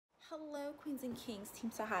Hello Queens and Kings, Team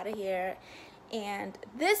Tejada here, and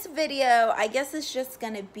this video I guess is just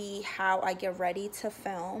gonna be how I get ready to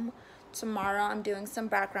film. Tomorrow I'm doing some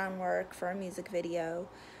background work for a music video,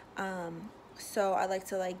 so I like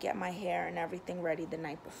to get my hair and everything ready the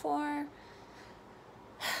night before.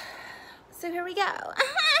 So here we go.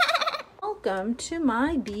 Welcome to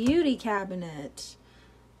my beauty cabinet.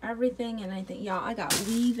 Everything and anything, y'all. I got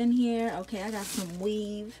weave in here. Okay, I got some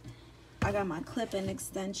weave. I got my clip-in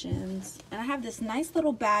extensions, and I have this nice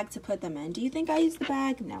little bag to put them in. Do you think I use the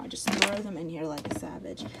bag? No, I just throw them in here like a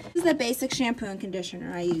savage. This is the basic shampoo and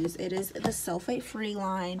conditioner I use. It is the sulfate-free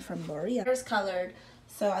line from L'Oreal. It's colored,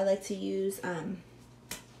 so I like to use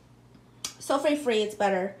sulfate-free. It's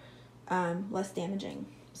better, less damaging.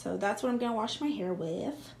 So that's what I'm gonna wash my hair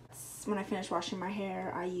with. When I finish washing my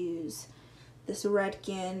hair, I use this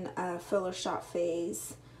Redken filler shot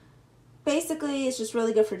phase. Basically, it's just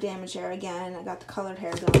really good for damaged hair. Again, I got the colored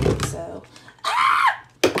hair going, so.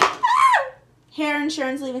 Hair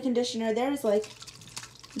insurance leave-in conditioner. There's you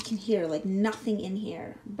can hear nothing in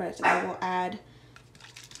here, but I will add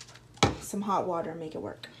some hot water and make it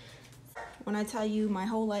work. When I tell you my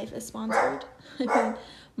whole life is sponsored, I mean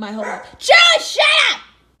my whole life. Charlie, shut up!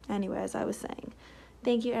 Anyway, as I was saying,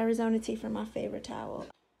 thank you Arizona Tea for my favorite towel.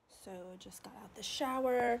 So I just got out the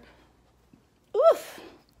shower. Oof!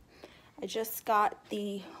 I just got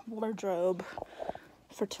the wardrobe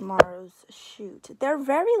for tomorrow's shoot. They're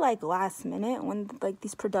very last minute when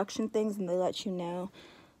these production things, and they let you know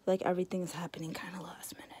everything's happening kind of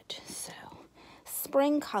last minute. So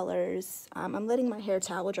spring colors. I'm letting my hair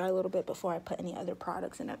towel dry a little bit before I put any other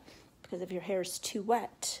products in it, because if your hair is too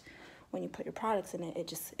wet when you put your products in it,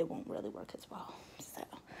 it won't really work as well. So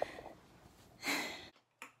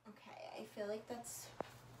okay, I feel like that's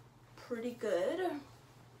pretty good.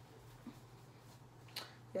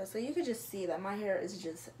 Yeah, so you could just see that my hair is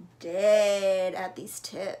just dead at these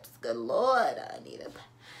tips. Good Lord, I need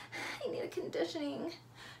a conditioning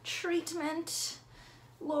treatment.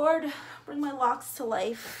 Lord, bring my locks to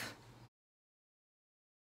life.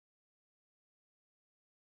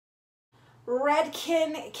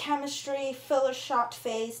 Redken Chemistry Filler Shot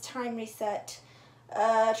Phase Time Reset.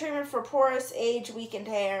 Treatment for porous, age, weakened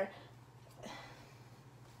hair.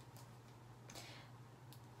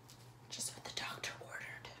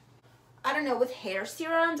 I don't know, with hair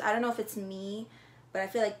serums, I don't know if it's me, but I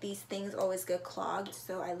feel like these things always get clogged,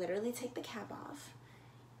 so I literally take the cap off,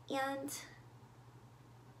 and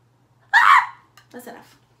that's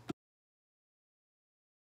enough.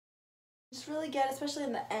 Just really get, especially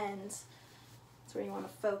in the ends, that's where you want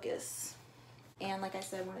to focus. And like I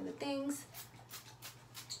said, one of the things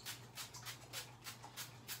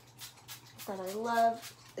that I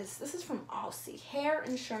love is, this is from Aussie, Hair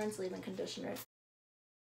Insurance Leave-In Conditioner.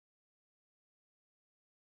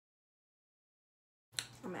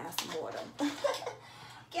 I'm gonna add some water.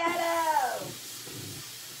 Ghetto!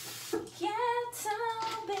 Ghetto,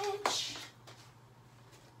 bitch!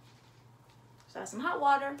 So add some hot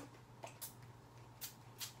water.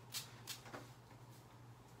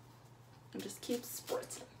 And just keep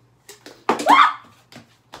spritzing.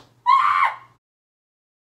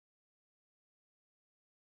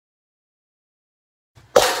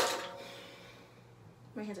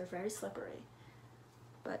 My hands are very slippery.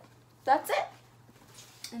 But that's it.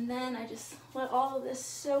 And then I just let all of this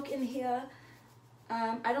soak in here.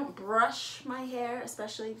 I don't brush my hair,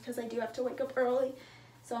 especially because I do have to wake up early.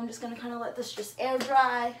 So I'm just gonna kind of let this just air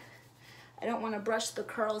dry. I don't want to brush the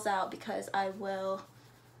curls out because I'll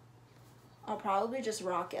probably just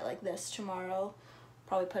rock it like this tomorrow.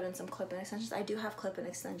 Probably put in some clip-in extensions. I do have clip-in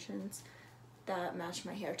extensions that match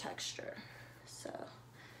my hair texture. So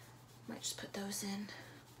I might just put those in.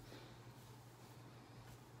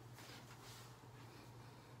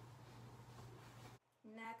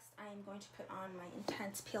 Next, I am going to put on my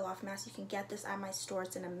Intense Peel Off Mask. You can get this at my store.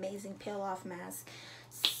 It's an amazing peel off mask.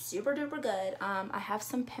 Super duper good. I have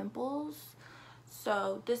some pimples,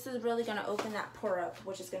 so this is really going to open that pore up,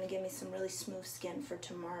 which is going to give me some really smooth skin for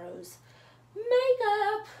tomorrow's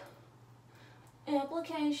makeup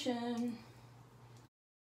application.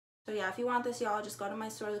 So yeah, if you want this, y'all, just go to my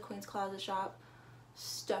store, the Queen's Closet Shop.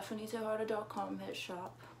 StephanieTejada.com, hit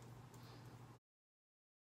shop.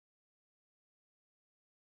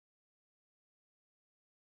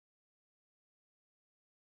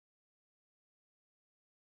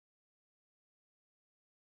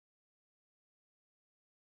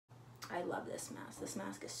 I love this mask. This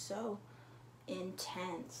mask is so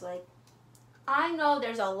intense. I know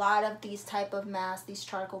there's a lot of these type of masks, these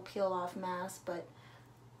charcoal peel off masks, but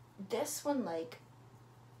this one,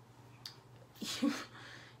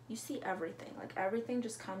 you see everything. Like everything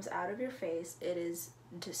just comes out of your face. It is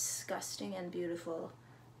disgusting and beautiful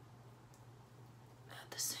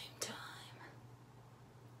at the same time.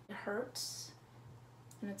 It hurts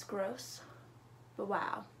and it's gross, but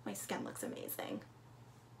wow, my skin looks amazing.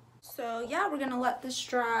 So yeah, we're gonna let this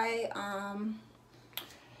dry.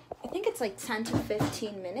 I think it's like 10 to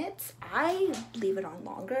 15 minutes. I leave it on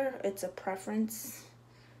longer. It's a preference.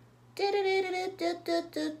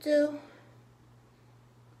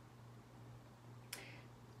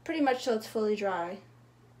 Pretty much till it's fully dry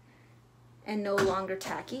and no longer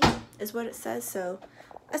tacky is what it says. So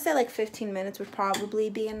I say like 15 minutes would probably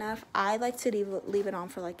be enough. I like to leave it on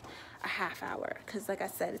for like a half hour because like I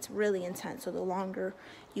said, it's really intense. So the longer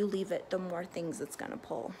you leave it, the more things it's gonna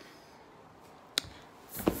pull.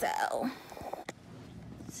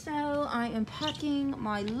 So I am packing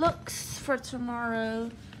my looks for tomorrow.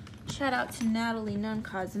 Shout out to Natalie Nunn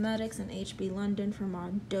Cosmetics and HB London for my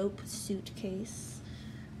dope suitcase.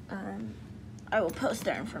 I will post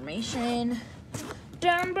their information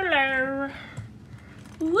down below.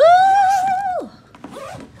 Woo!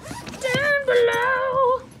 Down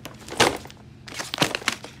below.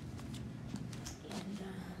 And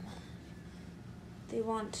they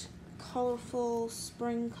want colorful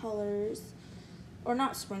spring colors, or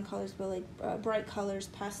not spring colors, but like bright colors,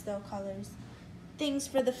 pastel colors, things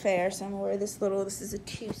for the fair. So I'm gonna wear this is a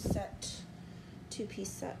two-piece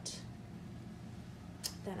set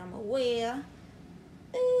that I'm gonna wear.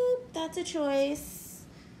 That's a choice.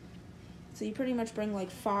 So you pretty much bring like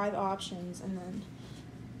 5 options and then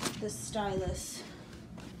the stylist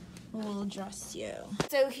will dress you.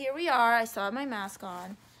 So here we are. I still have my mask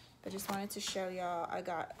on. I just wanted to show y'all. I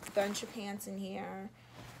got a bunch of pants in here,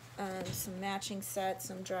 some matching sets,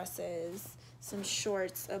 some dresses, some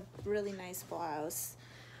shorts, a really nice blouse.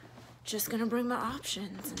 Just gonna bring my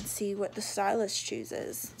options and see what the stylist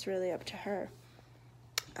chooses. It's really up to her.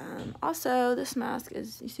 Also, this mask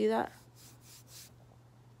is, you see that?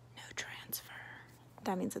 No transfer.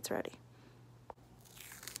 That means it's ready.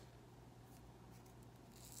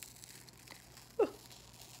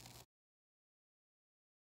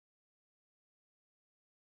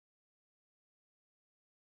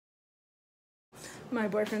 My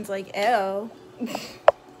boyfriend's like, ew.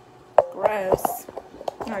 Gross.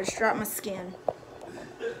 I just dropped my skin.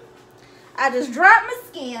 I just dropped my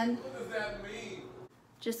skin. What does that mean?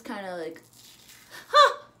 Just kind of like,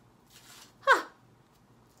 huh, huh,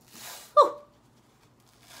 oh,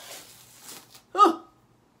 oh.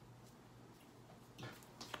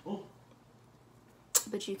 Oh.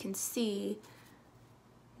 But you can see,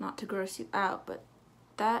 not to gross you out, but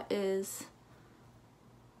that is,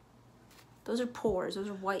 those are pores, those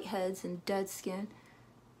are whiteheads and dead skin.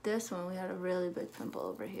 This one, we had a really big pimple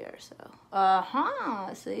over here, so,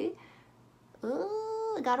 see?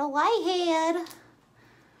 Ooh, I got a whitehead.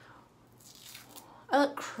 I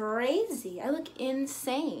look crazy. I look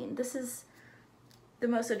insane. This is the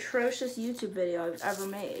most atrocious YouTube video I've ever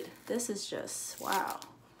made. This is just, wow.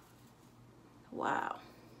 Wow.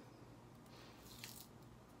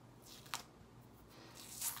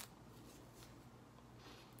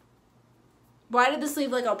 Why did this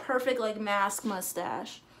leave like a perfect like mask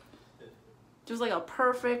mustache? Just like a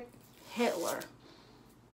perfect Hitler.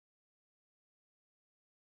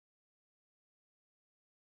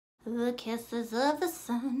 The kisses of the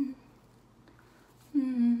sun. I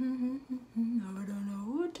don't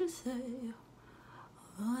know what to say.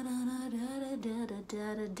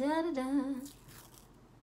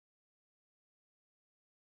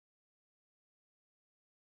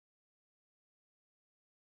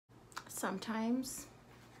 Sometimes,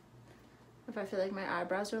 if I feel like my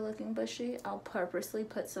eyebrows are looking bushy, I'll purposely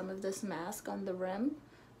put some of this mask on the rim,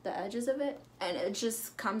 the edges of it, and it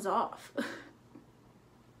just comes off.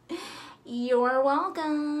 You're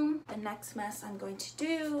welcome. The next mask I'm going to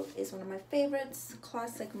do is one of my favorites,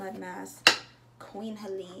 classic mud mask, Queen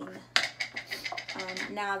Helene.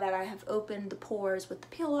 Now that I have opened the pores with the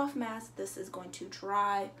peel off mask, this is going to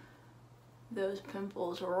dry those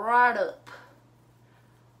pimples right up.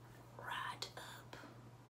 Right up.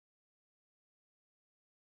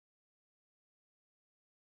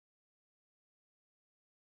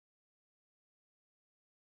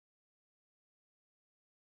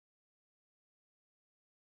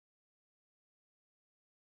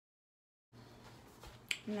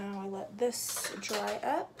 Now I let this dry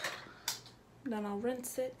up, then I'll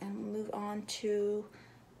rinse it and move on to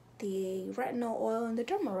the retinol oil and the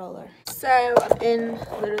derma roller. So I'm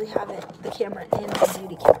literally having the camera in the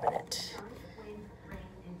beauty cabinet.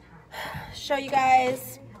 Show you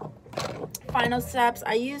guys Final steps.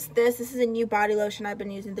 I use this. This is a new body lotion. I've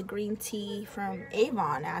been using the green tea from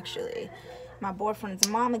Avon, actually. My boyfriend's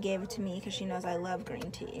mama gave it to me because she knows I love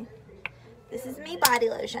green tea. This is me body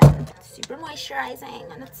lotion. Super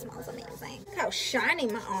moisturizing and it smells amazing. Look how shiny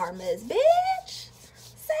my arm is, bitch.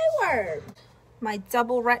 Say word. My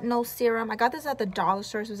double retinol serum. I got this at the dollar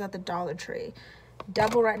store. This was at the Dollar Tree.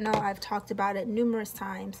 Double retinol. I've talked about it numerous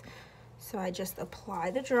times. So I just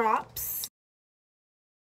apply the drops.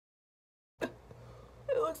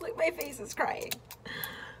 It looks like my face is crying.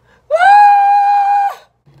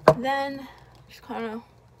 Then just kind of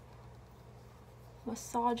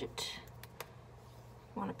massage it.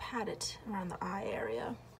 Want to pat it around the eye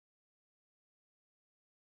area.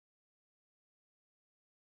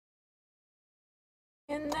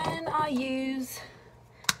 And then I use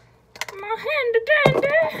my handy dandy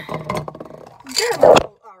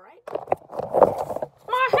derma. All right.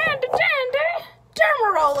 My handy dandy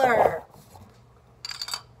derma roller.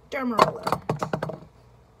 Derma roller.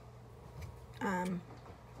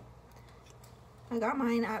 I got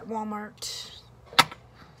mine at Walmart.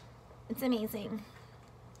 It's amazing.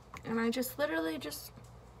 And I just literally just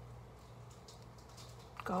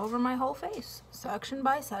go over my whole face, section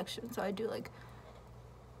by section. So I do like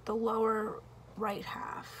the lower right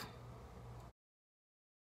half.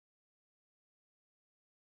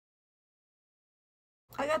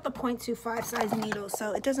 I got the 0.25 size needle,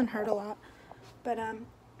 so it doesn't hurt a lot. But I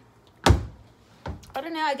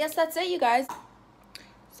don't know, I guess that's it, you guys.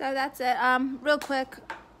 So that's it. Real quick,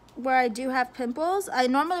 where I do have pimples, I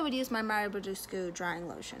normally would use my Mario Badescu drying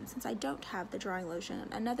lotion. Since I don't have the drying lotion,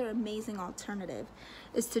 another amazing alternative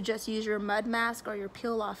is to just use your mud mask or your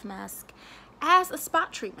peel off mask as a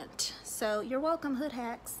spot treatment. So you're welcome, hood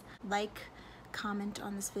hacks. Like, comment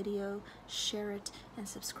on this video, share it, and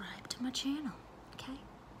subscribe to my channel. Okay?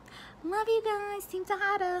 Love you guys. Team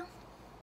Tejada.